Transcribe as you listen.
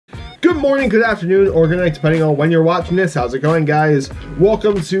Good morning, good afternoon, or good night, depending on when you're watching this. How's it going, guys?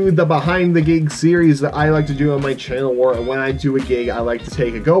 Welcome to the Behind the Gig series that I like to do on my channel, where when I do a gig, I like to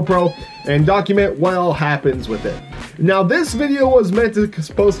take a GoPro and document what all happens with it. Now, this video was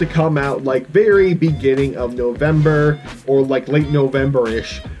supposed to come out like very beginning of November, or like late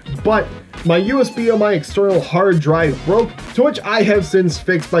November-ish, but my USB on my external hard drive broke, to which I have since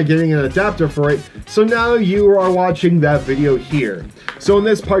fixed by getting an adapter for it, so now you are watching that video here. So in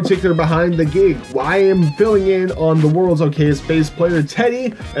this particular Behind the Gig, I am filling in on the world's okayest bass player,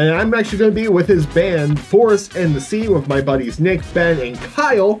 Teddy, and I'm actually going to be with his band, Forest and the Sea, with my buddies Nick, Ben, and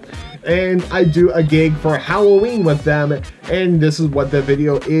Kyle, and I do a gig for Halloween with them, and this is what the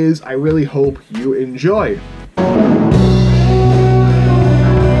video is. I really hope you enjoy.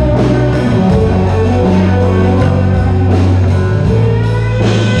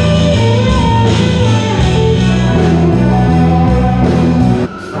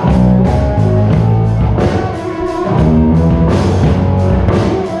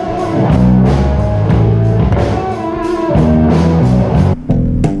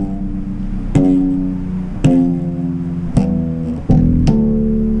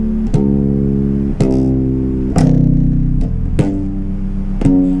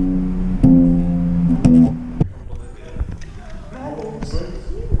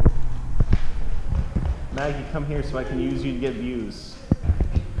 Maggie, come here so I can use you to get views.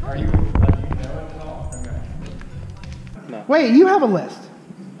 Are you letting me know at all? No. Wait, you have a list.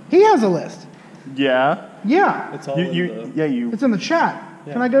 He has a list. Yeah. Yeah. It's all It's in the chat.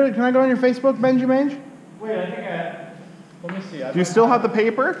 Yeah. Can I go on your Facebook, Benji Mange? Wait, I think let me see. Do you still have the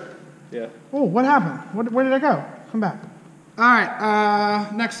paper? Yeah. Oh, what happened? Where did I go? Come back. All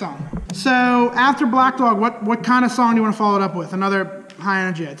right, next song. So after Black Dog, what kind of song do you want to follow it up with? Another high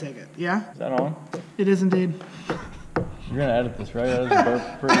energy, I take it. Yeah? Is that on? It is indeed. You're gonna edit this, right? That was a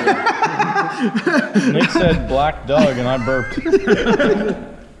burp. Pretty Nick said Black Dog and I burped.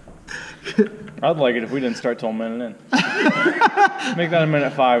 I'd like it if we didn't start till a minute in. Make that a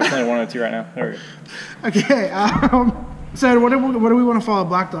minute 5. It's only 1:02 right now. There we go. Okay, so what do we want to follow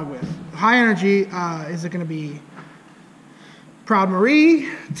Black Dog with? High energy, is it going to be Proud Marie,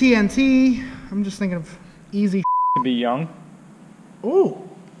 TNT? I'm just thinking of easy. To be young. Oh,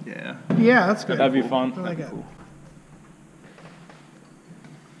 Yeah. yeah, that's good. That'd be fun. I like it. Cool.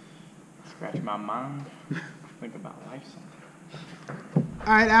 Scratch my mind. Think about life.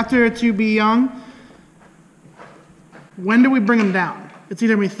 All right, after To Be Young, when do we bring them down? It's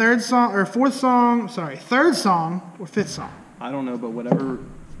either going to be third song or fifth song or fifth song. I don't know, but whatever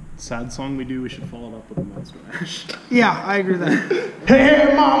sad song we do, we should follow it up with a Mud Smash. Yeah, I agree with that.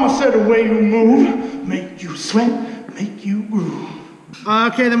 Hey, mama said the way you move, make you sweat, make you groove.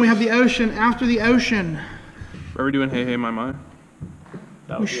 Okay, then we have The Ocean. After The Ocean, Are we doing Hey Hey My My?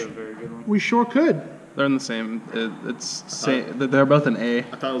 That would be a very good one. we sure could. They're in the same. They're both an A. I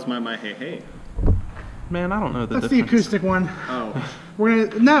thought it was my hey hey. Man, I don't know the That's the difference. acoustic one. Oh.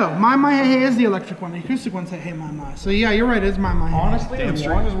 My Hey Hey is the electric one. The acoustic one's Hey Hey My My. So yeah, you're right. It's My Hey. Honestly, as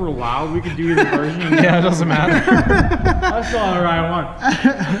long as we're loud, we could do either version. Yeah, it doesn't matter. I saw the right one.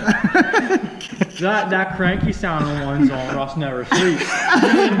 that cranky sounding one's on Russ Never Sleeps.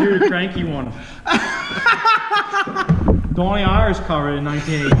 You didn't do the cranky one. Donnie Irish covered in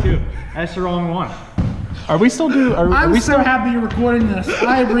 1982. That's the wrong one. Are we still doing? I'm so happy you're recording this.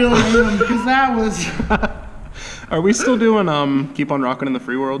 I really am, because that was. Are we still doing Keep on Rockin' in the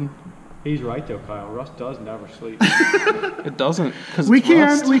Free World? He's right though, Kyle. Russ does never sleep. It doesn't, because We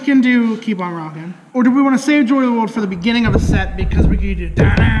can do Keep on Rockin'. Or do we want to save Joy of the World for the beginning of the set, because we could do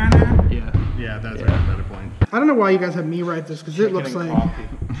da-na-na? Yeah. Yeah, that's a better point. I don't know why you guys have me write this, because it looks like.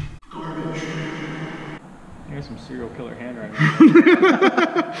 Garbage. You got some serial killer handwriting.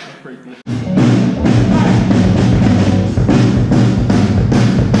 That's pretty cool.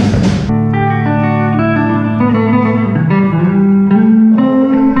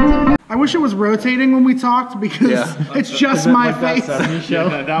 I wish it was rotating when we talked, because it's just my face. That show?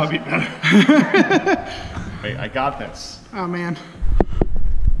 Yeah, that would be better. Wait, I got this. Oh man.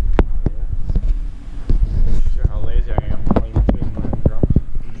 Sure how lazy I am playing between my drums.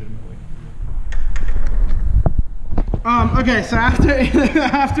 Legitimately. Okay, so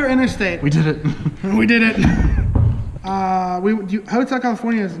after Interstate, We did it. we did it. Hotel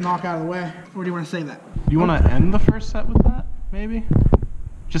California is knock out of the way, or do you want to say that? Do you want to end the first set with that, maybe?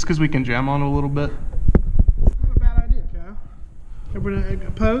 Just because we can jam on it a little bit. It's not a bad idea, Kyle. Everybody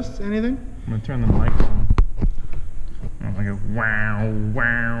opposed? Anything? I'm gonna turn the mic on. I'm gonna go wow,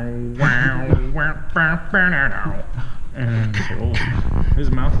 wow, wow, wow, wow, wow, and oh,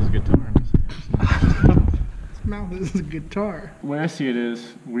 his mouth is guitar. Mouth is a guitar. The way I see it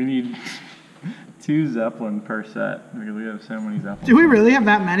is, we need 2 Zeppelin per set because we have so many Zeppelin. Do we really have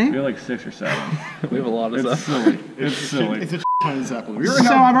that many? We have like 6 or 7. We have a lot of It's stuff. silly. It's silly. It's a ton of Zeppelin.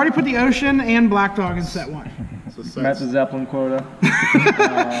 So I've already put the Ocean and Black Dog in set 1. That's the Zeppelin quota.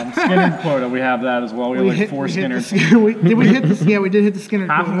 Skinner quota, we have that as well. We have like 4 Skinners. Did we hit the? Yeah, we did hit the Skinner.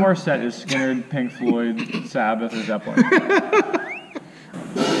 Half quota. of our set is Skinner, Pink Floyd, Sabbath, or Zeppelin.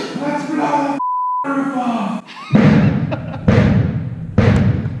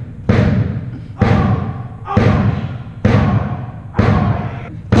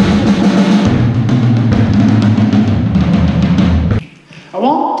 I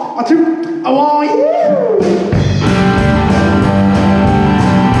want, a two, I want you.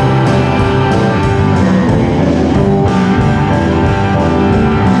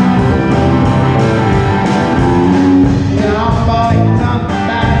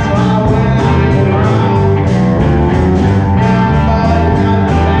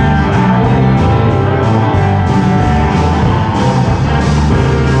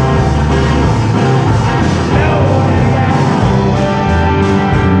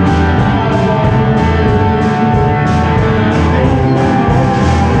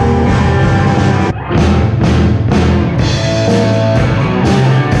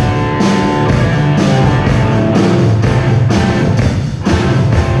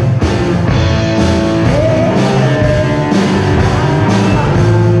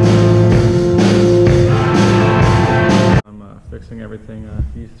 Fixing everything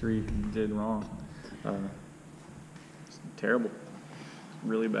these 3 did wrong. It's terrible. It's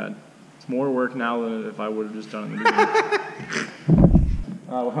really bad. It's more work now than if I would have just done it in the beginning.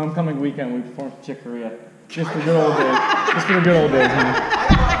 Homecoming weekend, we performed for Chick-fil-A. Just for the good old days. Just for the good old days, man.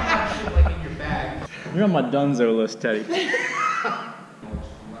 You're on my Dunzo list, Teddy.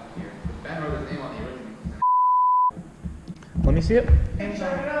 Let me see it. Check it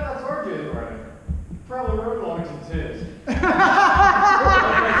out, that's our dude. Probably wrote along since his.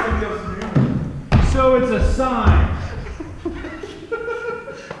 So it's a sign.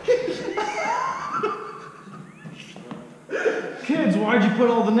 Kids, why'd you put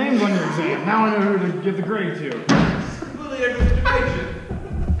all the names on your exam? Now I know who to give the grade to. Completely education.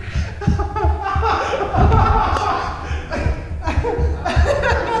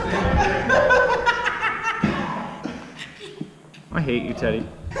 I hate you, Teddy.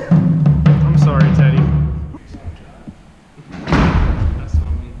 I'm sorry, Teddy.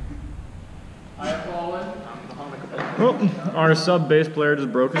 Oh, our sub bass player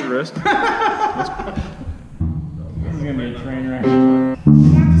just broke his wrist. This is gonna be a train wreck.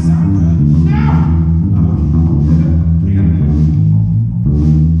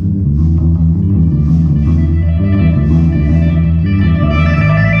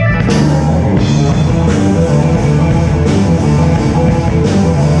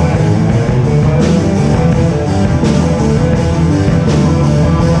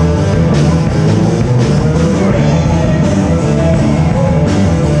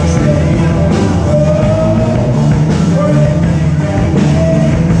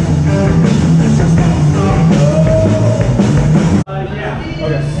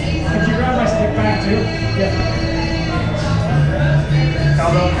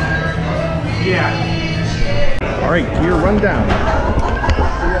 Alright, gear rundown.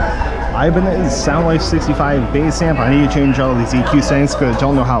 Ibanez Sound Life 65 bass amp. I need to change all these EQ settings because I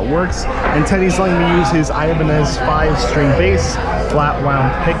don't know how it works. And Teddy's letting me use his Ibanez 5-string bass, flat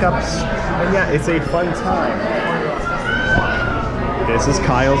wound pickups. And yeah, it's a fun time. This is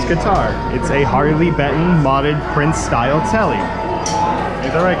Kyle's guitar. It's a Harley Benton modded Prince style Telly.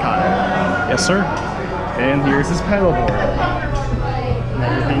 Is that right, Kyle? Yes, sir. And here's his pedal board. And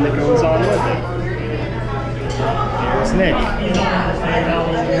everything that goes on with it. Here's Nick.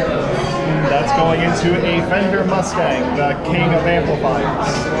 That's going into a Fender Mustang, the king of amplifiers.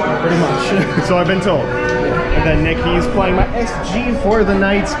 Pretty much. So I've been told. And then Nick, he's playing my SG for the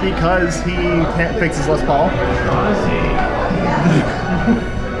night because he can't fix his Les Paul.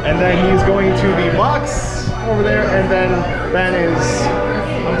 And then he's going to the box over there, and then Ben is...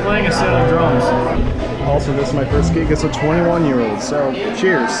 I'm playing a set of drums. Also, this is my first gig as a 21-year-old, so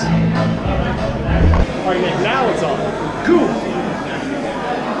cheers. Alright Nick, now it's on. Cool!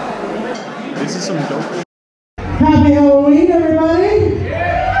 This is some dope. Happy Halloween, everybody!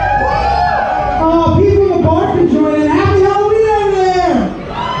 Yeah! People in the bar can join in. Happy Halloween over there!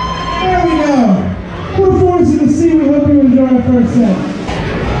 There we go. We're forced to see. We hope you enjoy our first set.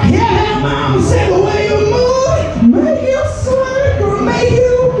 Yeah, mom said the way you move, make you sweat or make you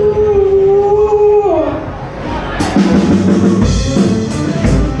move.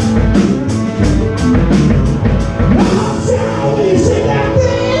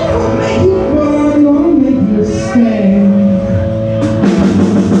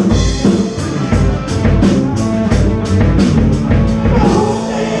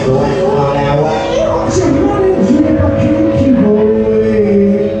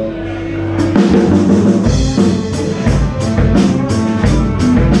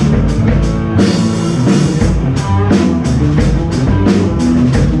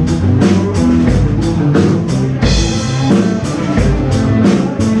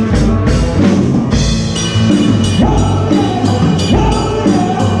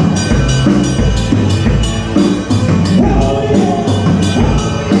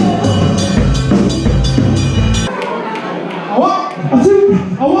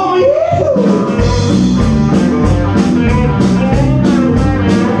 I want you.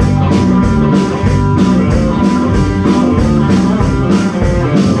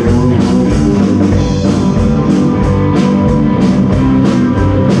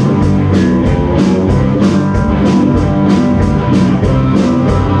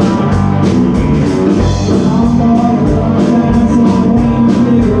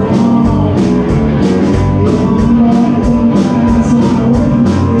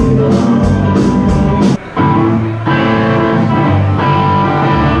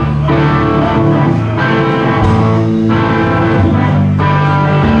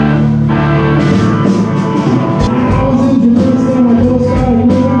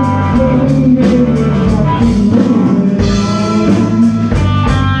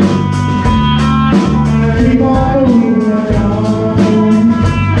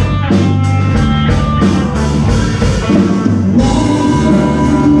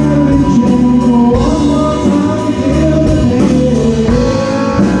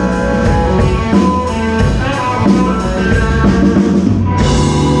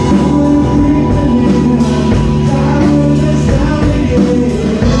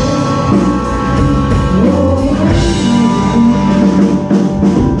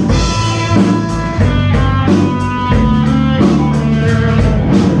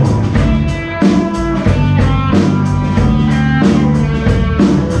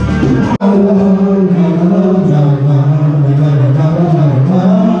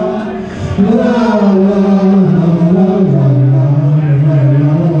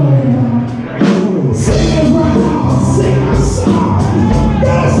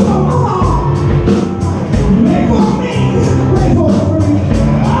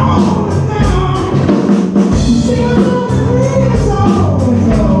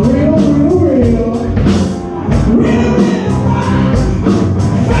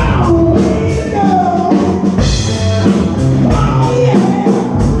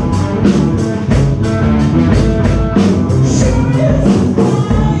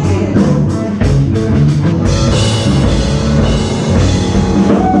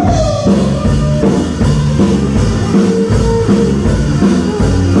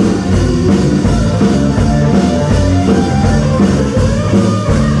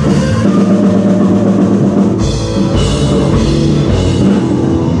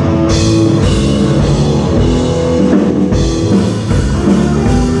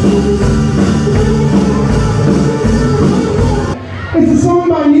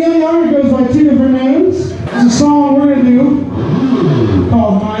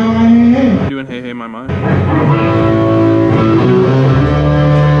 Doing Hey Hey My My.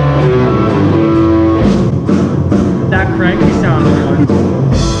 That cranky sound one.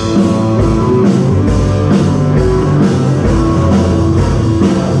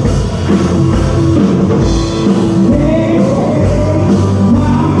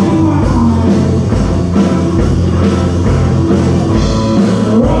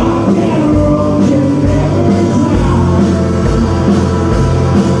 Rock and roll can never stop.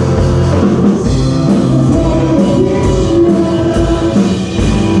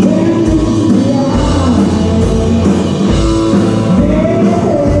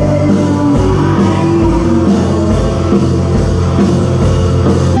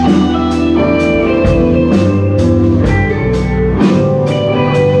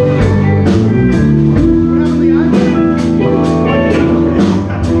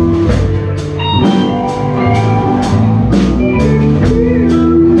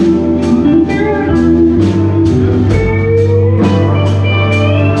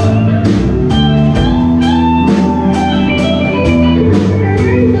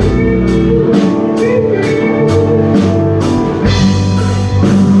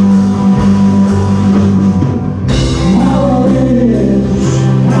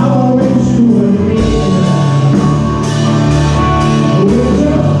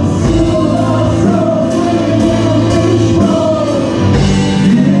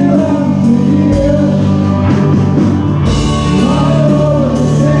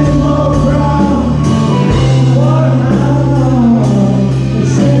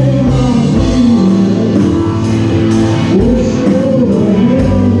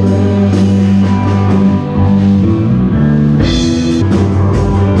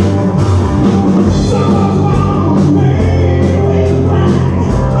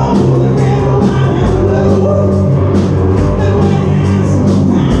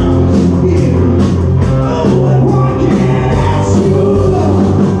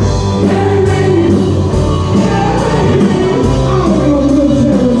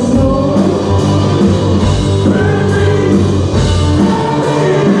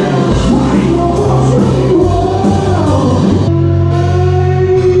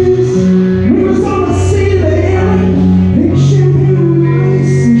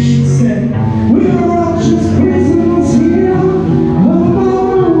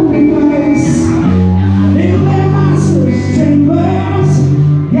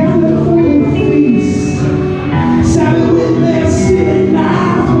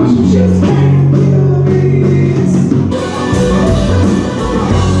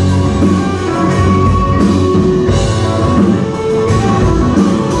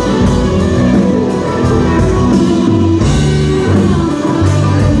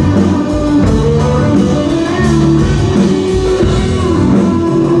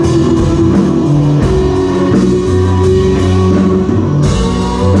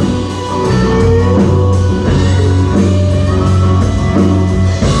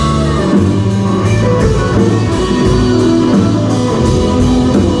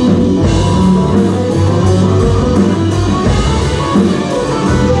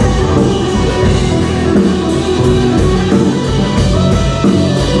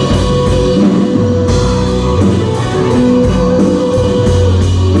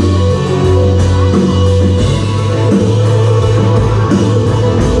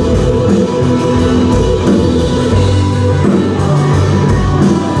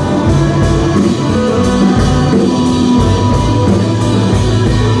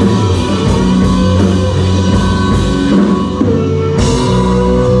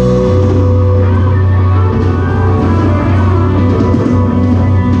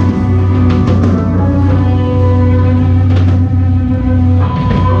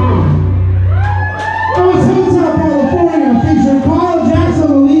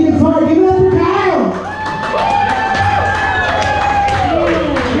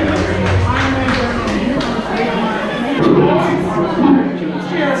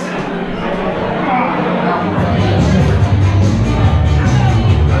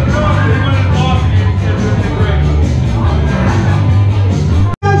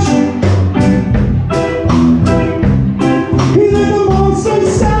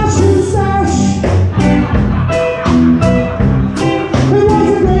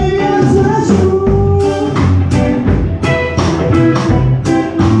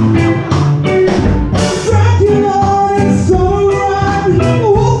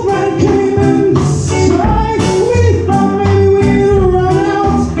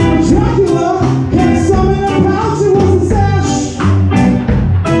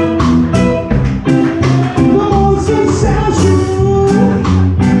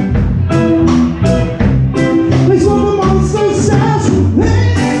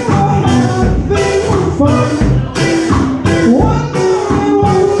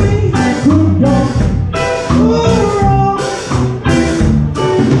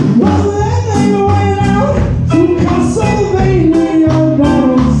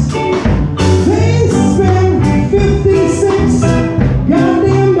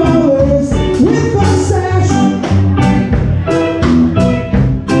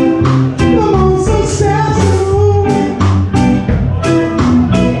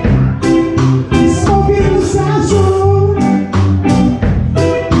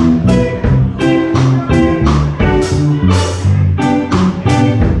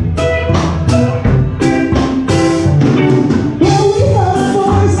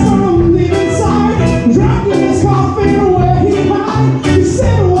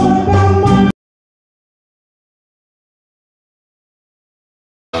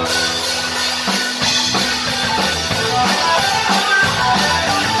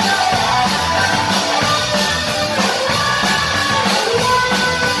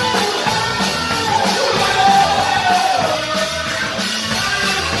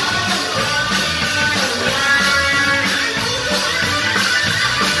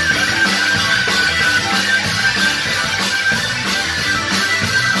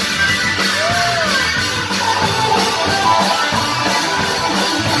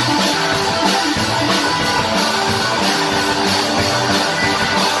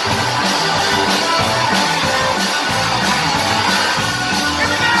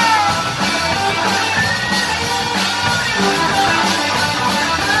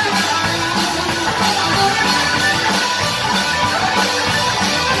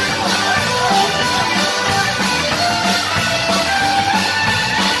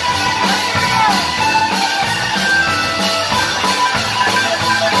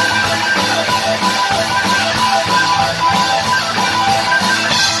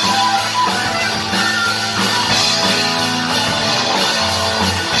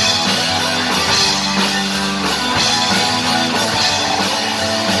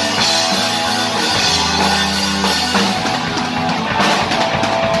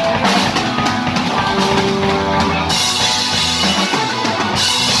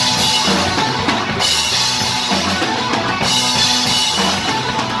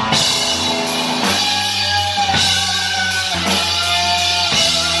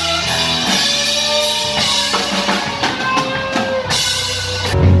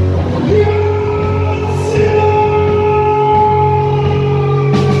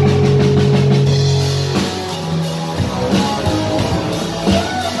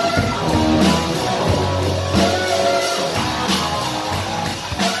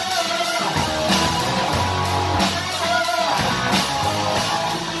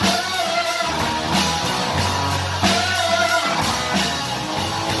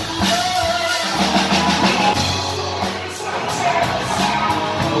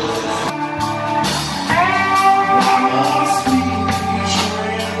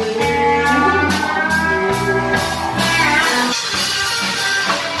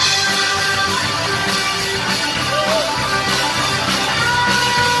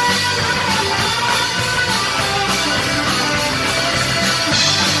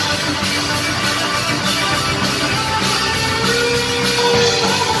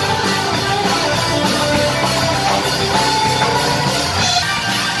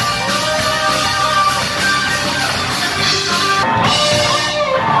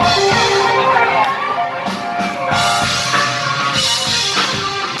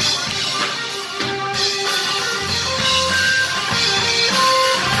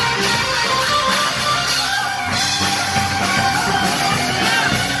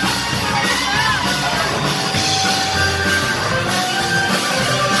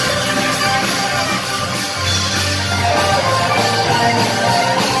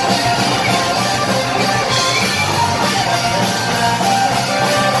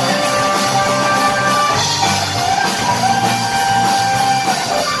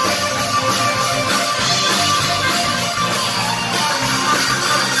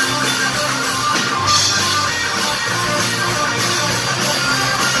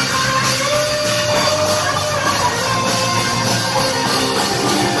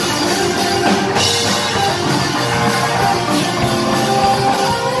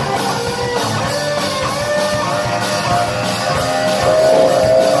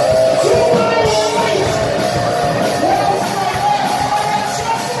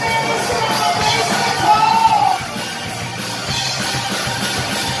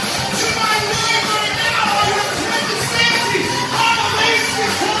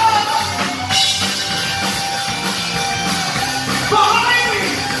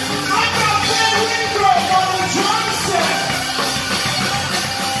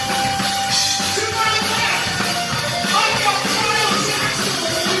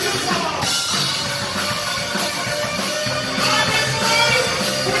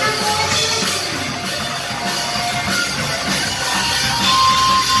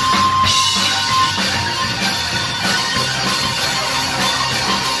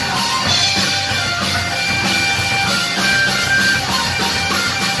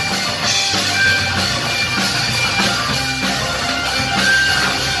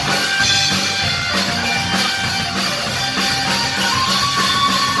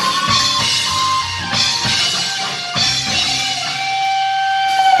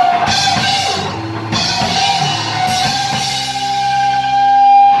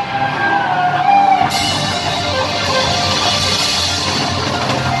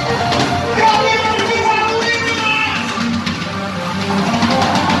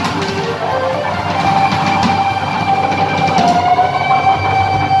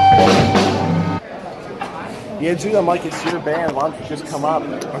 Yeah, dude, I'm like, it's your band. Why don't you just come up?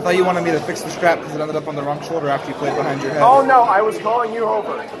 I thought you wanted me to fix the strap because it ended up on the wrong shoulder after you played behind your head. Oh, no, I was calling you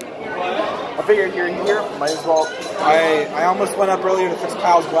over. I figured you're here. Might as well. I almost went up earlier to fix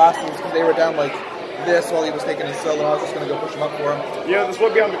Kyle's glasses because they were down like this while he was taking his cell, and I was just going to go push him up for him. Yeah, this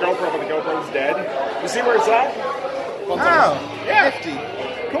would be on the GoPro, but the GoPro's dead. You see where it's at? Oh, Yeah. 50.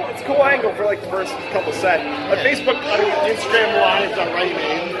 Cool. It's a cool angle for like the first couple sets. Facebook, Instagram Live already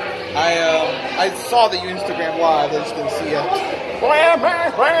made. I saw that you Instagram Live, I just didn't see it.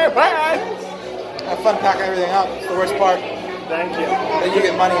 Have fun packing everything up. It's the worst part. Thank you. Then you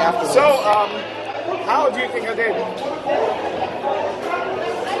get money afterwards. So, how do you think I did?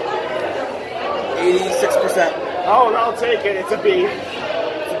 86%. Oh, I'll take it. It's a B.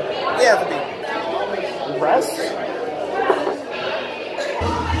 Yeah, it's a B. Rest.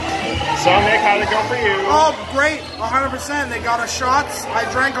 So, Nick, how'd it go for you? Oh, great. 100%. They got us shots.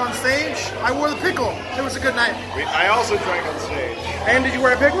 I drank on stage. I wore the pickle. It was a good night. I also drank on stage. And did you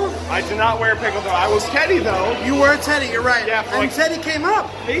wear a pickle? I did not wear a pickle, though. I was Teddy, though. You were Teddy, you're right. Yeah, and like, Teddy came up.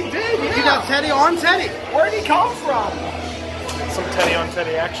 He did, yeah. You got Teddy on Teddy. Where'd he come from? Some Teddy on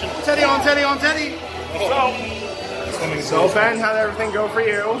Teddy action. Teddy on Teddy on Teddy. So Ben, how'd everything go for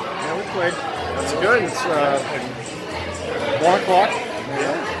you? Yeah, we played. That's good. It's 1 o'clock.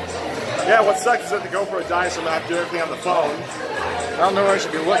 Yeah, what sucks is that the GoPro dies, so I'm gonna have to do everything on the phone. I don't know where I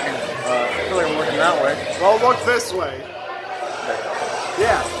should be looking. I feel like I'm looking that way. Well, look this way.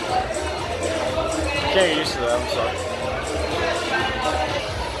 Yeah. I can't get used to that, I'm sorry.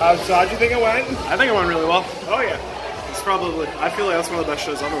 So how'd you think it went? I think it went really well. Oh yeah. It's probably, I feel like that's one of the best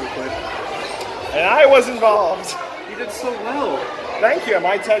shows I've ever played. And I was involved. You did so well. Thank you. Am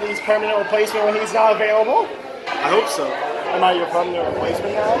I Teddy's permanent replacement when he's not available? I hope so. Am I your permanent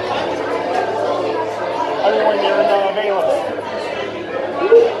replacement now? I mean, when you're not available.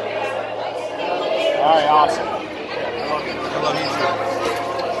 Alright, awesome. I love you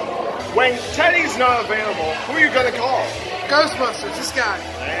too. When Teddy's not available, who are you gonna call? Ghostbusters, this guy.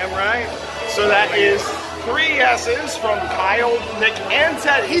 Damn right. So that is 3 S's from Kyle, Nick, and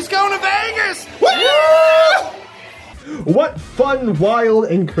Teddy. He's going to Vegas! Woo! What fun, wild,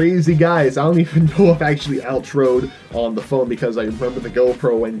 and crazy guys. I don't even know if I actually outroed on the phone because I remember the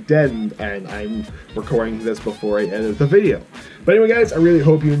GoPro went dead and I'm recording this before I edit the video. But anyway guys, I really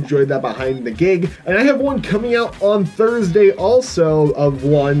hope you enjoyed that behind the gig. And I have one coming out on Thursday also of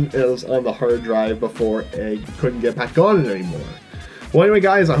one that was on the hard drive before I couldn't get back on it anymore. Well, anyway,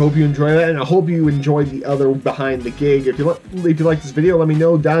 guys, I hope you enjoyed that, and I hope you enjoyed the other behind the gig. If you like this video, let me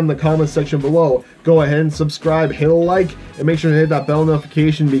know down in the comments section below. Go ahead and subscribe, hit a like, and make sure to hit that bell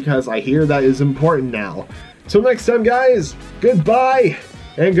notification because I hear that is important now. Till next time, guys, goodbye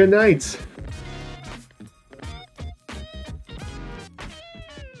and good night.